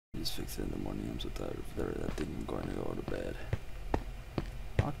just fix it in the morning. I'm so tired of that thing. I'm going to go to bed.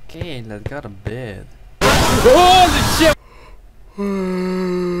 Okay, let's go to bed. Holy shit!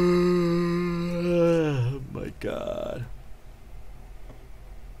 Oh my god.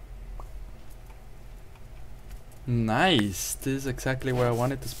 Nice. This is exactly where I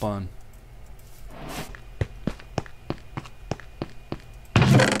wanted to spawn.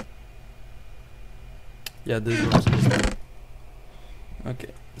 Yeah, this is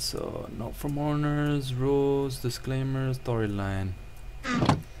okay. So, note from owners, rules, disclaimers, storyline.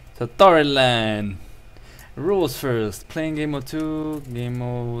 So, storyline. Rules first. Playing game mode 2, game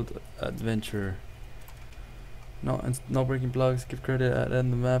mode adventure. No breaking blocks. Give credit at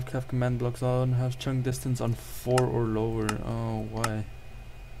end of the map. Have command blocks on. Have chunk distance on 4 or lower. Oh, why?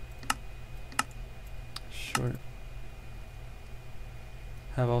 Sure.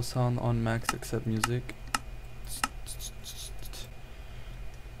 Have all sound on max except music.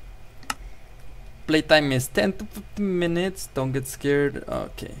 Playtime is 10 to 15 minutes. Don't get scared.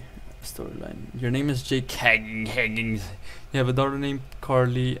 Okay. Storyline. Your name is Jake Haggins. You have a daughter named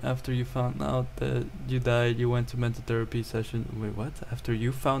Carly. After you found out that you died, you went to mental therapy session. Wait, what? After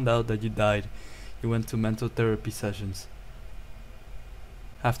you found out that you died, you went to mental therapy sessions.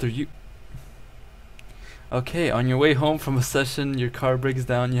 After you... Okay, on your way home from a session, your car breaks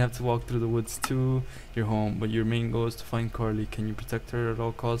down. You have to walk through the woods to your home, but your main goal is to find Carly. Can you protect her at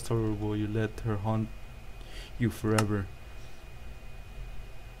all costs, or will you let her haunt you forever?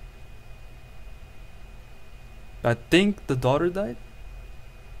 I think the daughter died.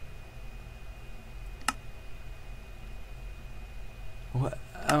 What?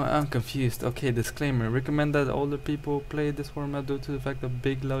 I'm confused. Okay, disclaimer. Recommend that older people play this format due to the fact of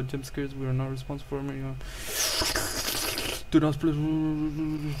big loud jump scares. We are not responsible for them. Do not play.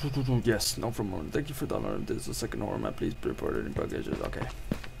 Yes, no from more. Thank you for downloading. This is the second horror map. Please report it in packages. Okay.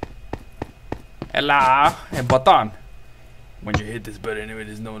 Hello, a button. When you hit this button, it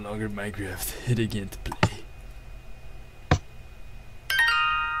is no longer Minecraft. Hit again to play.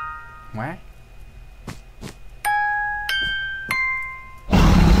 What?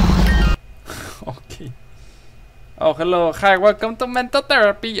 Okay. Oh, hello. Hi, welcome to mental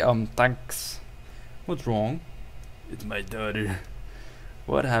therapy. Thanks. What's wrong? It's my daughter.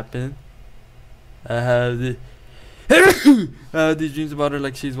 What happened? I have these dreams about her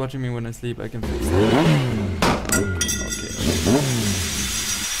like she's watching me when I sleep. I can fix it. Okay.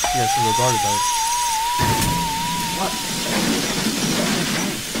 Yeah, so the daughter died. What?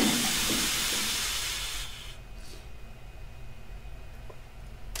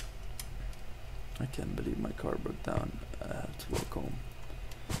 I can't believe my car broke down. I have to walk home.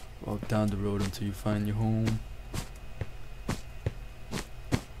 Walk down the road until you find your home.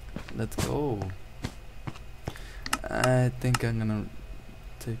 Let's go. I think I'm gonna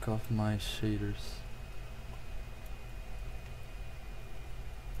take off my shaders.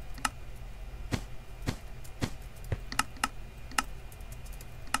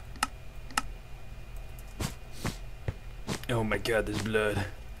 Oh my god, there's blood.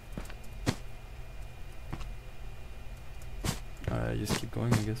 Alright, just keep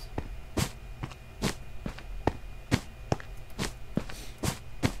going, I guess.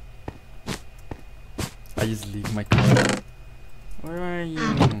 I just leave my car. Where are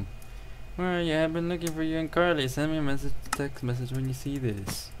you? Where are you? I've been looking for you and Carly. Send me a message, text message when you see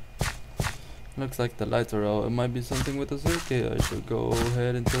this. Looks like the lights are out. It might be something with the circuit. I should go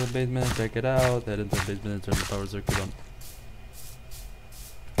head into the basement and check it out. Head into the basement and turn the power circuit on.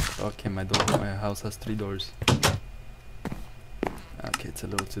 Okay, my house has 3 doors. Okay, it's a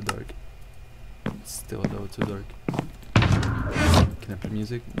little too dark. It's still a little too dark. Can I play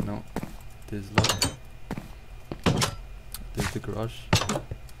music? No. This is locked. This is the garage.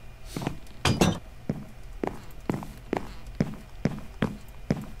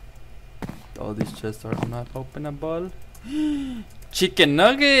 All these chests are not openable. Chicken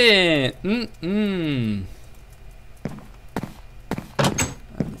nugget! Let's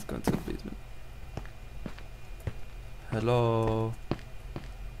go into the basement. Hello?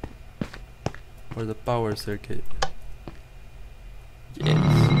 Or the power circuit? Yes.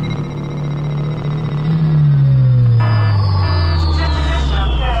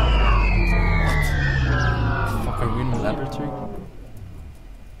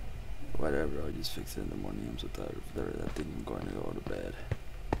 Whatever, I'll just fix it in the morning. I'm so tired of that thing. I'm going to go to bed.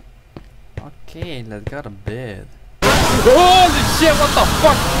 Okay, let's go to bed. Holy shit, what the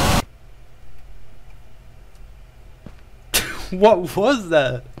fuck? What was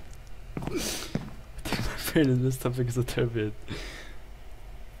that? I think my brain is messed up because of turbid.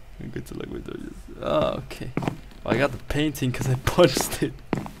 I'm going to look with those. Oh, okay. Well, I got the painting because I punched it.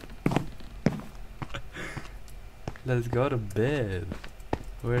 Let's go to bed.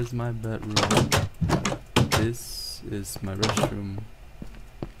 Where's my bedroom? This is my restroom.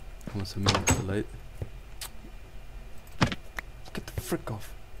 I'm assuming it's the light. Get the frick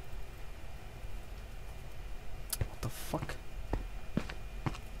off. What the fuck?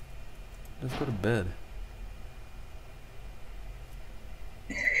 Let's go to bed.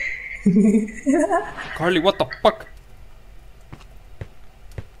 Carly, what the fuck?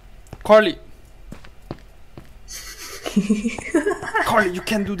 Carly! Carly, you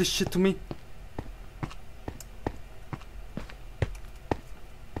can't do this shit to me.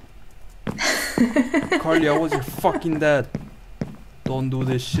 Carly, I was your fucking dad. Don't do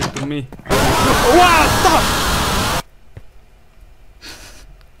this shit to me. Wow, stop!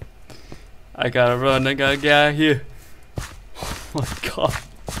 I gotta run, I gotta get out of here. Oh my god.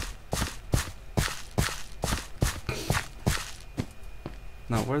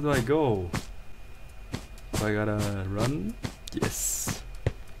 Now where do I go? Do I gotta run? Yes.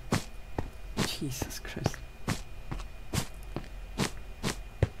 Jesus Christ.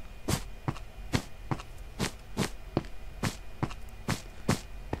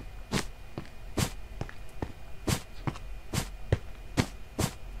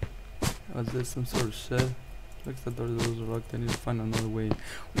 Was this some sort of shed? Looks like the doors are locked. I need to find another way.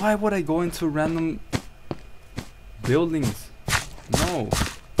 Why would I go into random buildings? No.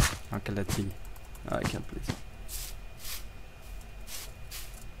 Okay, let's see. I can't please.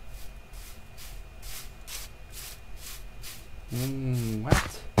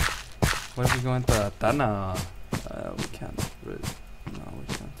 What? What if we go into Tana? We can't. Really. No, we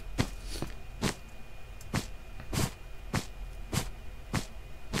can't.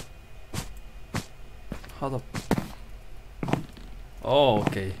 How the? Oh,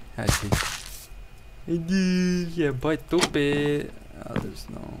 okay. I see. Yeah, boy, stupid. There's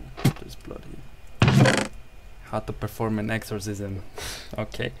blood here. How to perform an exorcism.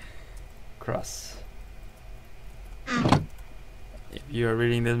 Okay. Cross. If you are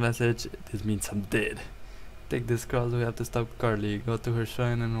reading this message, this means I'm dead. Take this cross, we have to stop Carly. Go to her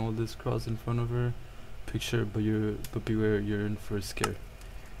shrine and hold this cross in front of her. Picture, but beware, you're in for a scare.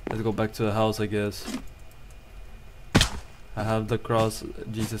 Let's go back to the house, I guess. I have the cross.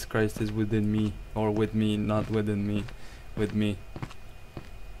 Jesus Christ is within me, or with me, not within me, with me.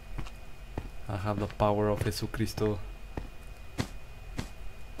 I have the power of Jesucristo.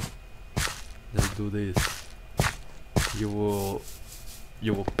 Let's do this. You will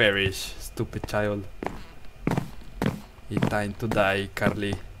perish, stupid child. It's time to die,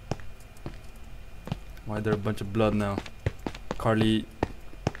 Carly. Why is there a bunch of blood now? Carly,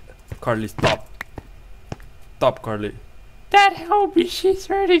 stop. Stop, Carly. Dad, help me, she's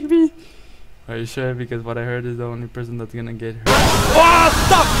hurting me. Are you sure? Because what I heard is the only person that's gonna get hurt. Oh,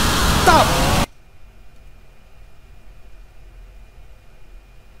 stop! Stop!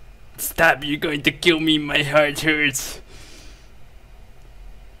 Stop, you're going to kill me, my heart hurts.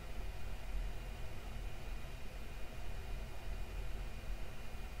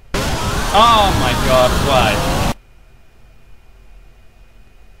 Oh my god, why?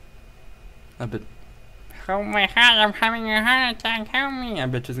 I bet. Oh my god, I'm having a heart attack, help me! I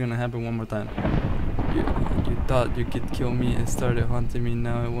bet it's gonna happen one more time. You thought you could kill me and started haunting me,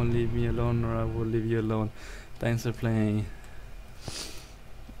 now it won't leave me alone or I will leave you alone. Thanks for playing.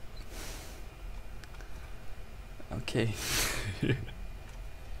 Okay.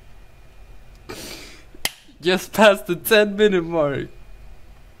 Just past the 10-minute mark.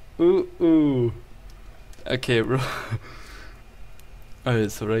 Ooh. Okay, bro.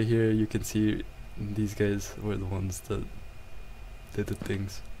 Alright, so right here you can see these guys were the ones that did the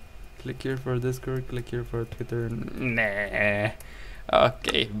things. Click here for Discord, click here for Twitter. Nah.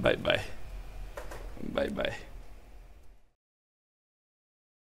 Okay, bye bye. Bye bye.